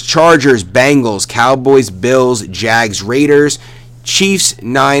Steelers, Chargers, Bengals, Cowboys, Bills, Jags, Raiders, Chiefs,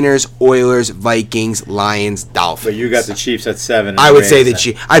 Niners, Oilers, Vikings, Lions, Dolphins. But you got the Chiefs at 7. I would say the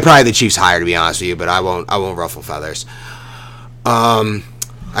Chiefs. I'd probably have the Chiefs higher, to be honest with you, but I won't ruffle feathers.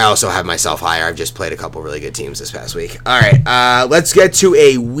 I also have myself higher. I've just played a couple really good teams this past week. All right, let's get to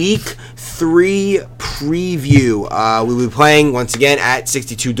a Week 3 preview. We'll be playing, once again, at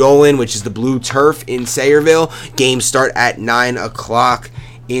 62 Dolan, which is the Blue Turf in Sayreville. Games start at 9 o'clock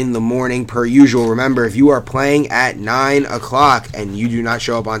in the morning, per usual. Remember, if you are playing at 9 o'clock and you do not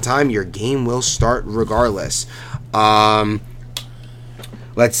show up on time, your game will start regardless.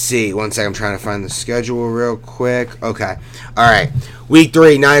 Let's see. One second. I'm trying to find the schedule real quick. Okay. All right. Week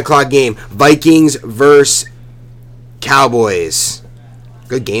 3, 9 o'clock game. Vikings versus Cowboys.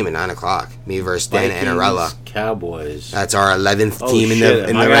 Good game at 9 o'clock. Me versus Dan Anarella. Cowboys. That's our 11th team in the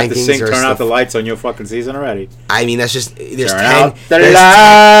Am I gonna have to rankings. turn out the lights on your fucking season already? I mean, that's just... There's turn 10... out the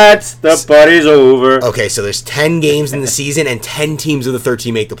lights. The party's over. Okay, so there's 10 games in the season, and 10 teams of the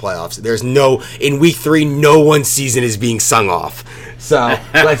 13 make the playoffs. There's no... In Week 3, no one's season is being sung off. So,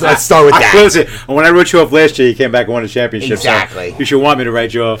 let's start with that. Listen, when I wrote you off last year, you came back and won a championship. Exactly. So you should want me to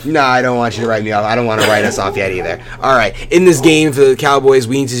write you off. No, I don't want you to write me off. I don't want to write us off yet either. All right. In this game for the Cowboys,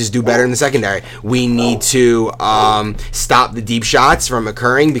 we need to just do better in the secondary. We need to stop the deep shots from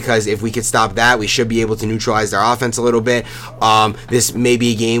occurring, because if we could stop that, we should be able to neutralize their offense a little bit. This may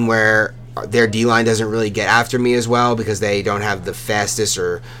be a game where their D-line doesn't really get after me as well, because they don't have the fastest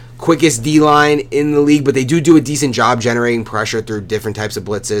or quickest D-line in the league, but they do a decent job generating pressure through different types of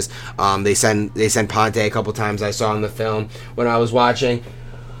blitzes. They send Ponte a couple times, I saw in the film when I was watching,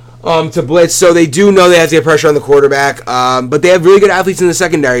 to blitz. So they do know they have to get pressure on the quarterback, but they have really good athletes in the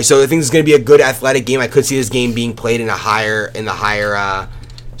secondary, so I think it's going to be a good athletic game. I could see this game being played in the higher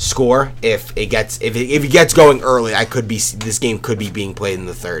score if it gets going early. This game could be being played in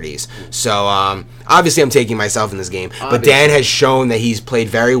the 30s. So obviously I'm taking myself in this game, but Dan has shown that he's played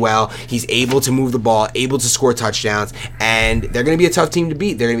very well. He's able to move the ball, able to score touchdowns, and they're going to be a tough team to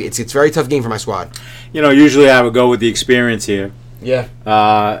beat. It's a very tough game for my squad. Usually I would go with the experience here. Yeah.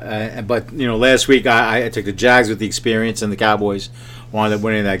 But last week I took the Jags with the experience, and the Cowboys wound up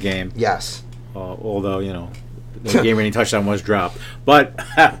winning that game. Yes. Although the game-winning touchdown was dropped, but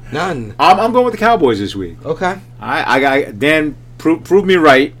none. I'm going with the Cowboys this week. Okay. Dan prove me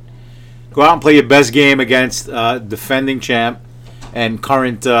right. Go out and play your best game against defending champ and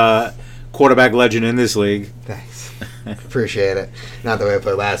current quarterback legend in this league. Thanks. Appreciate it. Not the way I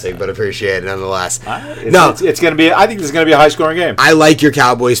played last week, but appreciate it nonetheless. It's going to be. I think this is going to be a high-scoring game. I like your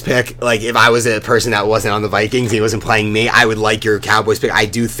Cowboys pick. Like, if I was a person that wasn't on the Vikings, he wasn't playing me, I would like your Cowboys pick. I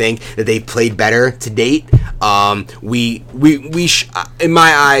do think that they played better to date. In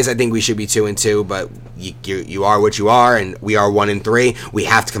my eyes, I think we should be 2-2, but you are what you are, and we are 1-3. We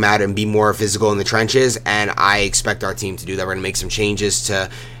have to come out and be more physical in the trenches, and I expect our team to do that. We're going to make some changes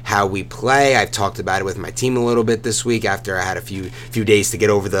to how we play. I've talked about it with my team a little bit this week after I had a few days to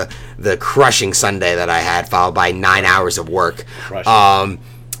get over the crushing Sunday that I had, followed by 9 hours of work.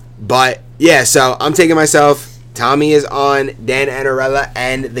 But yeah, so I'm taking myself. Tommy is on Dan Anarella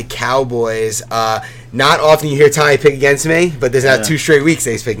and the Cowboys. Not often you hear Tommy pick against me, but there's now 2 straight weeks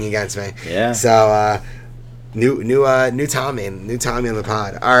that he's picking against me. Yeah. So new Tommy on the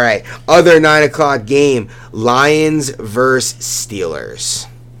pod. All right, other 9 o'clock game: Lions versus Steelers.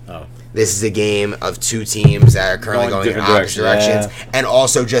 Oh. This is a game of 2 teams that are currently going in opposite directions, and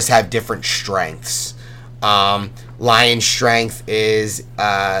also just have different strengths. Lions' strength is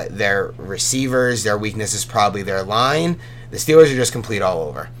their receivers. Their weakness is probably their line. The Steelers are just complete all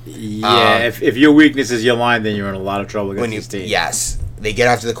over. Yeah, if your weakness is your line, then you're in a lot of trouble against this team. Yes. They get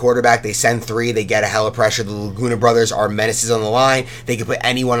after the quarterback. They send 3. They get a hell of pressure. The Laguna brothers are menaces on the line. They can put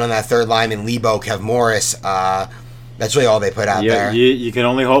anyone on that third lineman, Lebo, Kev Morris. That's really all they put out there. You can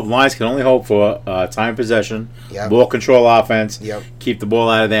only hope. Lions can only hope for time possession, yep. Ball control offense. Yep. Keep the ball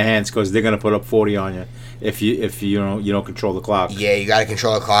out of their hands, because they're going to put up 40 on you if you don't control the clock. Yeah, you got to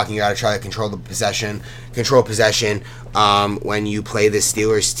control the clock, and you got to try to control the possession. Control possession. When you play the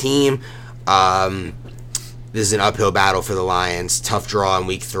Steelers team, this is an uphill battle for the Lions. Tough draw in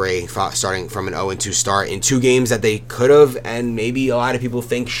Week 3, starting from an 0-2 start in 2 games that they could have, and maybe a lot of people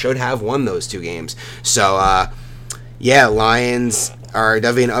think should have won those 2 games. So, yeah, Lions are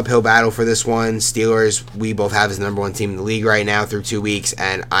definitely an uphill battle for this one. Steelers, we both have as the number 1 team in the league right now through 2 weeks,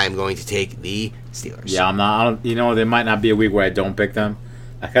 and I'm going to take the Steelers. Yeah, I'm not. There might not be a week where I don't pick them.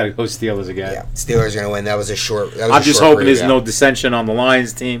 I gotta go Steelers again. Yeah, Steelers are gonna win. That was a short. I'm just hoping there's no dissension on the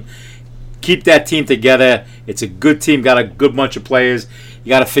Lions team. Keep that team together. It's a good team. Got a good bunch of players. You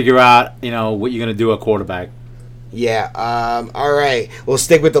got to figure out, what you're gonna do at quarterback. Yeah. All right. We'll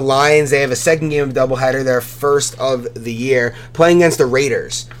stick with the Lions. They have a second game of doubleheader, their first of the year, playing against the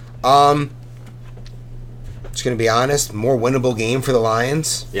Raiders. Just gonna be honest, more winnable game for the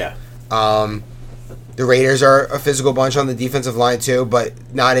Lions. Yeah. The Raiders are a physical bunch on the defensive line too, but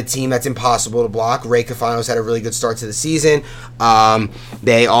not a team that's impossible to block. Ray Cafanos had a really good start to the season.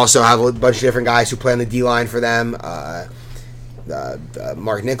 They also have a bunch of different guys who play on the D-line for them.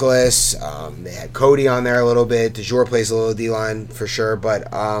 Mark Nicholas. They had Cody on there a little bit. DeJour plays a little D-line for sure,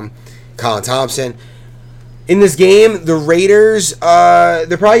 but Colin Thompson. In this game, the Raiders,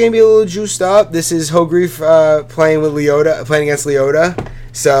 they're probably going to be a little juiced up. This is Hogreif playing against Leota.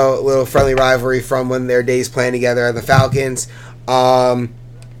 So, a little friendly rivalry from when their days playing together at the Falcons. I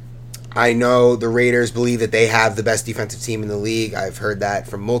know the Raiders believe that they have the best defensive team in the league. I've heard that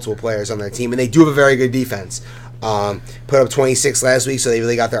from multiple players on their team, and they do have a very good defense. Put up 26 last week, so they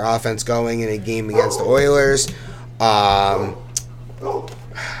really got their offense going in a game against the Oilers.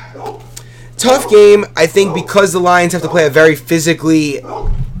 Tough game, I think, because the Lions have to play a very physical team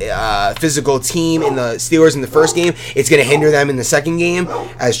in the Steelers in the first game. It's going to hinder them in the second game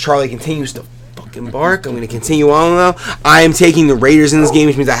as Charlie continues to fucking bark. I'm going to continue on, though. I am taking the Raiders in this game,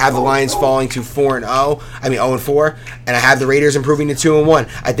 which means I have the Lions falling to 0-4, and I have the Raiders improving to 2-1.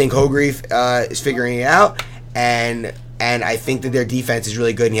 I think Hogreif is figuring it out, and I think that their defense is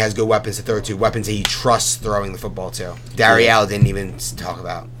really good, and he has good weapons to throw to, weapons that he trusts throwing the football to. Dariel didn't even talk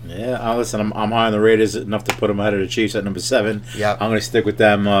about. Yeah, listen, I'm high on the Raiders enough to put them ahead of the Chiefs at number 7. Yep. I'm going to stick with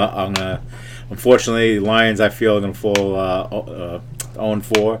them. Unfortunately, the Lions, I feel, are going to fall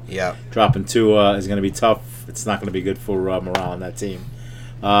 0-4. Yeah. Dropping 2 is going to be tough. It's not going to be good for morale on that team.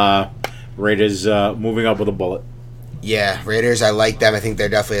 Raiders moving up with a bullet. Yeah, Raiders, I like them. I think they're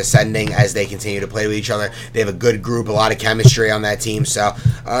definitely ascending as they continue to play with each other. They have a good group, a lot of chemistry on that team. So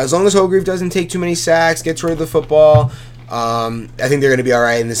as long as Hogreif doesn't take too many sacks, gets rid of the football, I think they're going to be all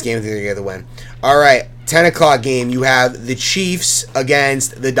right in this game. I think they're going to get the win. All right, 10 o'clock game. You have the Chiefs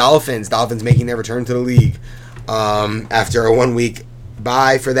against the Dolphins. Dolphins making their return to the league after a 1-week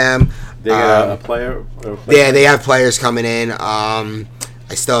bye for them. They got a player? Yeah, they have players coming in. I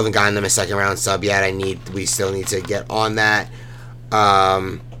still haven't gotten them a second round sub yet. We still need to get on that.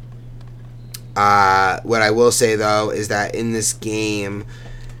 What I will say though is that in this game,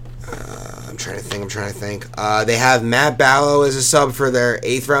 I'm trying to think. They have Matt Ballo as a sub for their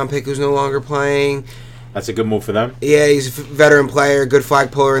 8th round pick who's no longer playing. That's a good move for them. Yeah, he's a veteran player, good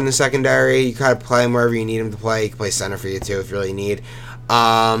flag puller in the secondary. You kind of play him wherever you need him to play. He can play center for you too if you really need.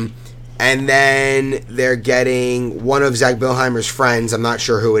 And then they're getting one of Zach Bilheimer's friends. I'm not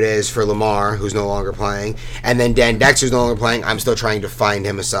sure who it is for Lamar, who's no longer playing. And then Dan Dexter's no longer playing. I'm still trying to find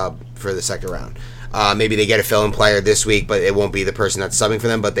him a sub for the second round. Maybe they get a fill-in player this week, but it won't be the person that's subbing for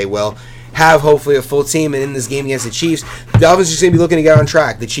them. But they will have, hopefully, a full team. And in this game against the Chiefs, the Dolphins are just going to be looking to get on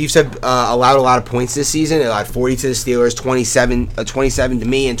track. The Chiefs have allowed a lot of points this season. They allowed 40 to the Steelers, 27 to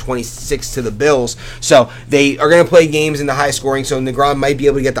me, and 26 to the Bills. So they are going to play games in the high scoring. So Negron might be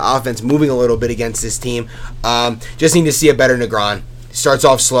able to get the offense moving a little bit against this team. Just need to see a better Negron. Starts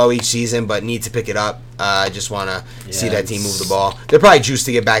off slow each season, but needs to pick it up. I just want to see that team move the ball. They're probably juiced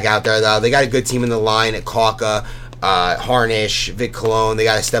to get back out there, though. They got a good team in the line at Kauka, Harnish, Vic Cologne. They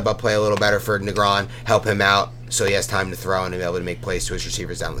got to step up, play a little better for Negron, help him out so he has time to throw and be able to make plays to his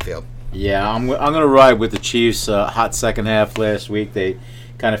receivers down the field. Yeah, I'm going to ride with the Chiefs. Hot second half last week. They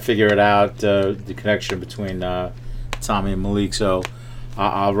kind of figure it out, the connection between Tommy and Malik. So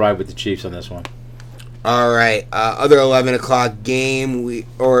I'll ride with the Chiefs on this one. All right, other 11 o'clock game.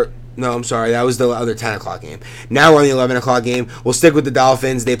 That was the other 10 o'clock game. Now we're on the 11 o'clock game. We'll stick with the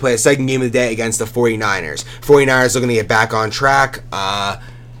Dolphins. They play a second game of the day against the 49ers. 49ers looking to get back on track.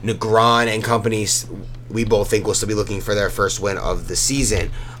 Negron and companies, we both think will still be looking for their first win of the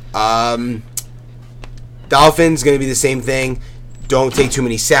season. Dolphins going to be the same thing. Don't take too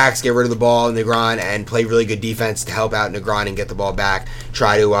many sacks. Get rid of the ball, Negron, and play really good defense to help out Negron and get the ball back.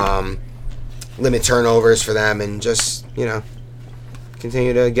 Try to limit turnovers for them and just,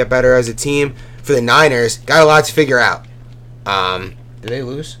 continue to get better as a team. For the Niners, got a lot to figure out. Did they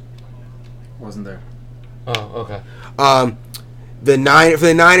lose? Wasn't there. Oh, okay. For the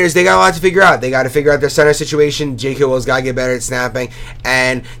Niners, they got a lot to figure out. They got to figure out their center situation. J.K. Will's got to get better at snapping.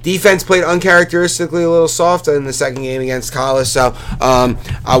 And defense played uncharacteristically a little soft in the second game against Collis. So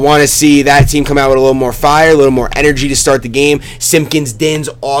I want to see that team come out with a little more fire, a little more energy to start the game. Simpkins, Dins,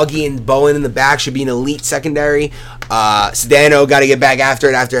 Augie, and Bowen in the back should be an elite secondary. Sedano got to get back after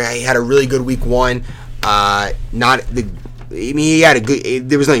it after he had a really good week 1. He had a good.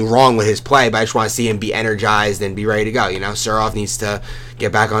 There was nothing wrong with his play, but I just want to see him be energized and be ready to go. Suroff needs to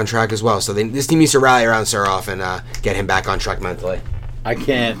get back on track as well. So this team needs to rally around Suroff and get him back on track mentally. I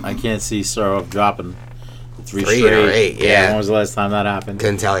can't see Suroff dropping 3 in straight. or 8. Yeah. When was the last time that happened?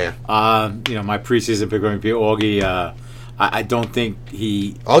 Couldn't tell you. My preseason pick going to be Augie. I don't think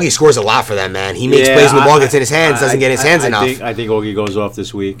he. Augie scores a lot for them, man. He makes plays when the ball gets in his hands, doesn't get his hands enough. I think Augie goes off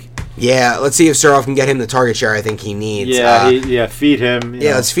this week. Yeah, let's see if Surhoff can get him the target share I think he needs. Yeah, feed him.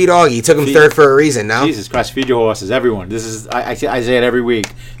 Yeah, let's feed Augie. He took him third for a reason, no? Jesus Christ, feed your horses, everyone. This is I say it every week.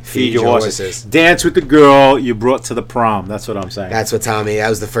 Feed your horses. Dance with the girl you brought to the prom. That's what I'm saying. That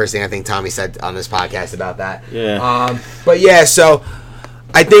was the first thing I think Tommy said on this podcast about that. Yeah. But yeah, so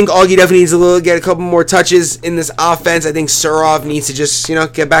I think Augie definitely needs to get a couple more touches in this offense. I think Surhoff needs to just,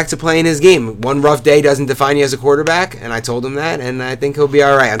 get back to playing his game. One rough day doesn't define you as a quarterback, and I told him that, and I think he'll be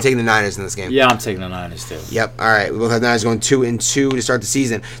all right. I'm taking the Niners in this game. Yeah, I'm taking the Niners too. Yep. All right. We both have Niners going 2-2 to start the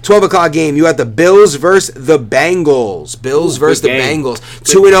season. 12 o'clock game. You got the Bills versus the Bengals. Bills versus the Bengals.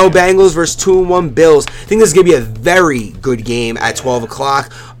 2-0 Bengals versus 2-1 Bills. I think this is going to be a very good game at 12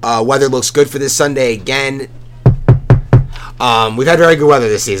 o'clock. Weather looks good for this Sunday again. We've had very good weather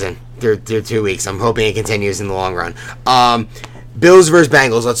this season through 2 weeks. I'm hoping it continues in the long run. Bills versus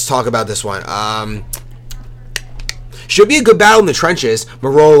Bengals. Let's talk about this one. Should be a good battle in the trenches.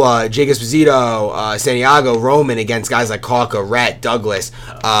 Marola, Jake Esposito, Santiago, Roman against guys like Kalka, Rhett, Douglas.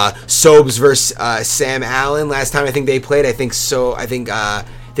 Sobes versus Sam Allen. Last time I think they played, I think Sam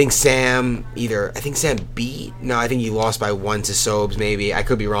beat. No, I think he lost by 1 to Sobes. Maybe I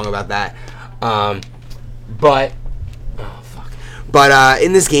could be wrong about that. But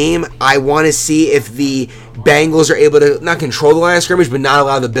in this game, I want to see if the Bengals are able to not control the line of scrimmage, but not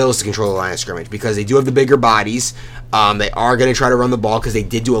allow the Bills to control the line of scrimmage because they do have the bigger bodies. They are going to try to run the ball because they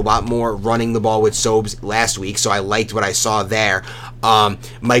did do a lot more running the ball with Sobes last week, so I liked what I saw there.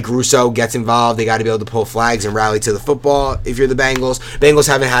 Mike Russo gets involved. They got to be able to pull flags and rally to the football if you're the Bengals. Bengals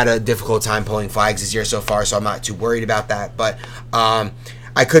haven't had a difficult time pulling flags this year so far, so I'm not too worried about that. But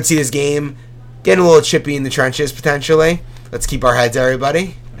I could see this game getting a little chippy in the trenches potentially. Let's keep our heads,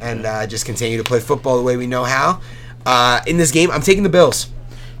 everybody, and just continue to play football the way we know how. In this game, I'm taking the Bills.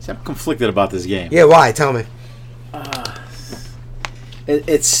 See, I'm conflicted about this game. Yeah, why? Tell me.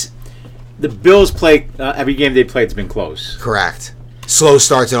 It's the Bills play every game they played. It's been close. Correct. Slow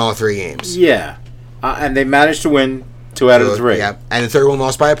starts in all 3 games. Yeah, and they managed to win 2 out of 3. Yeah, and the third one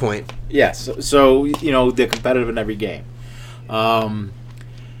lost by a point. Yes, so they're competitive in every game.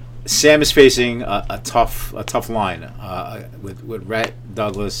 Sam is facing a tough line with Rhett,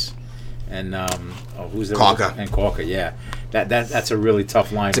 Douglas, and who's there? Kalka. And Kalka, yeah. That's a really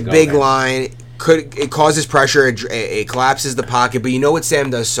tough line. It's a big line. It causes pressure. It collapses the pocket. But you know what Sam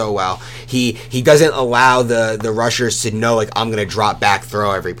does so well? He doesn't allow the rushers to know, I'm going to drop back,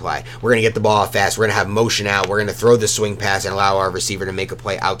 throw every play. We're going to get the ball out fast. We're going to have motion out. We're going to throw the swing pass and allow our receiver to make a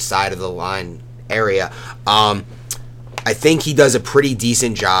play outside of the line area. I think he does a pretty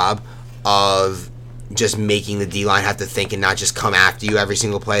decent job of just making the D-line have to think and not just come after you every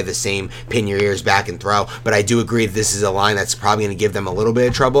single play, the same pin your ears back and throw. But I do agree that this is a line that's probably going to give them a little bit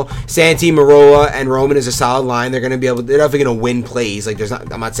of trouble. Santi, Marola, and Roman is a solid line. They're definitely going to win plays.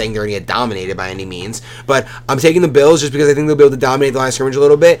 I'm not saying they're going to get dominated by any means. But I'm taking the Bills just because I think they'll be able to dominate the line of scrimmage a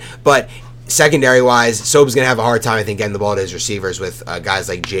little bit. But secondary-wise, Sobe's going to have a hard time, I think, getting the ball to his receivers with guys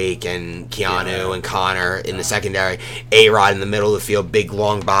like Jake and Keanu and Connor in the secondary. A-Rod in the middle of the field, big,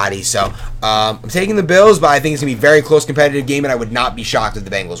 long body. So I'm taking the Bills, but I think it's going to be a very close competitive game, and I would not be shocked if the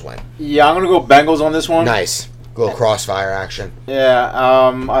Bengals win. Yeah, I'm going to go Bengals on this one. Nice. A little crossfire action. Yeah,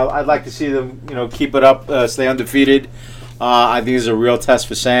 I'd like to see them keep it up, stay undefeated. I think this is a real test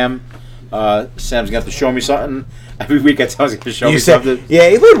for Sam. Sam's going to have to show me something. Every week I tell him to show me something. Yeah,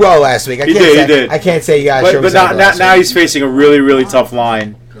 he played well last week. He did. I can't say you guys showed me something. But now he's facing a really, really tough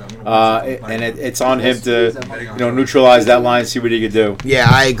line. And it's on him to neutralize that line, see what he could do. Yeah,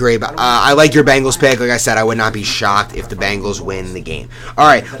 I agree. But I like your Bengals pick. Like I said, I would not be shocked if the Bengals win the game. All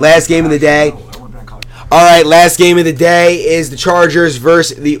right, last game of the day. Is the Chargers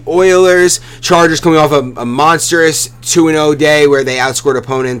versus the Oilers. Chargers coming off a monstrous 2-0 day where they outscored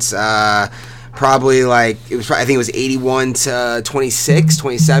opponents. I think it was 81 to 26,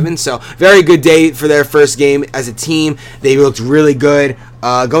 27. So very good day for their first game as a team. They looked really good.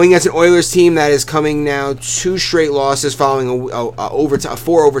 Going against an Oilers team that is coming now 2 straight losses following a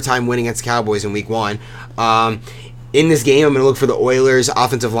 4 overtime win against the Cowboys in Week 1. In this game, I'm going to look for the Oilers'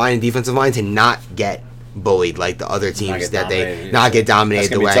 offensive line and defensive line to not get bullied like the other teams get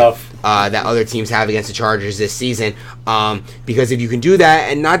dominated the way that other teams have against the Chargers this season. Because if you can do that,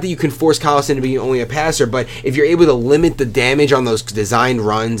 and not that you can force Collison to be only a passer, but if you're able to limit the damage on those designed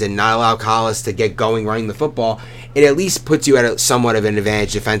runs and not allow Collis to get going running the football, it at least puts you at somewhat of an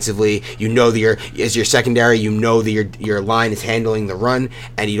advantage defensively. You know that as your secondary, you know that your line is handling the run,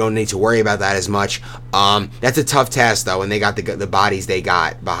 and you don't need to worry about that as much. That's a tough task, though, when they got the bodies they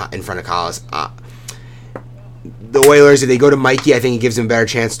got in front of Collis. the Oilers, if they go to Mikey, I think it gives them a better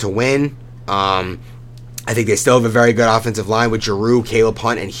chance to win. I think they still have a very good offensive line with Giroux, Caleb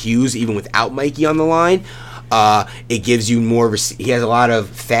Hunt, and Hughes, even without Mikey on the line. It gives you more. He has a lot of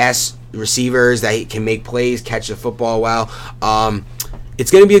fast receivers that can make plays, catch the football well. It's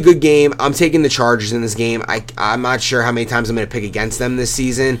going to be a good game. I'm taking the Chargers in this game. I'm not sure how many times I'm going to pick against them this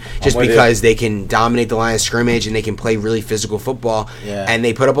season, just because they can dominate the line of scrimmage and they can play really physical football. Yeah. And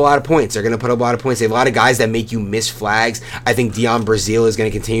they put up a lot of points. They're going to put up a lot of points. They have a lot of guys that make you miss flags. I think Deion Brazile is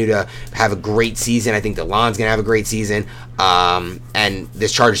going to continue to have a great season. I think DeLon's going to have a great season. And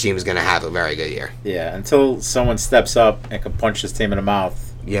this Chargers team is going to have a very good year. Yeah, until someone steps up and can punch this team in the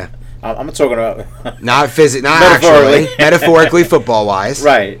mouth. Yeah. I'm talking about not actually, metaphorically, football wise.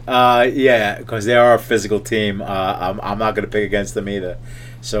 Right. Yeah, because they are a physical team. I'm not going to pick against them either.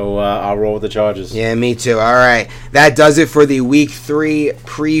 So I'll roll with the Chargers. Yeah, me too. All right, that does it for the Week 3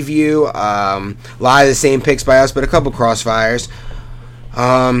 preview. A lot of the same picks by us, but a couple crossfires.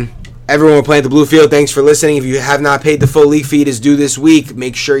 Everyone will play at the Blue Field. Thanks for listening. If you have not paid, the full league feed is due this week.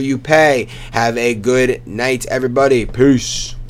 Make sure you pay. Have a good night, everybody. Peace.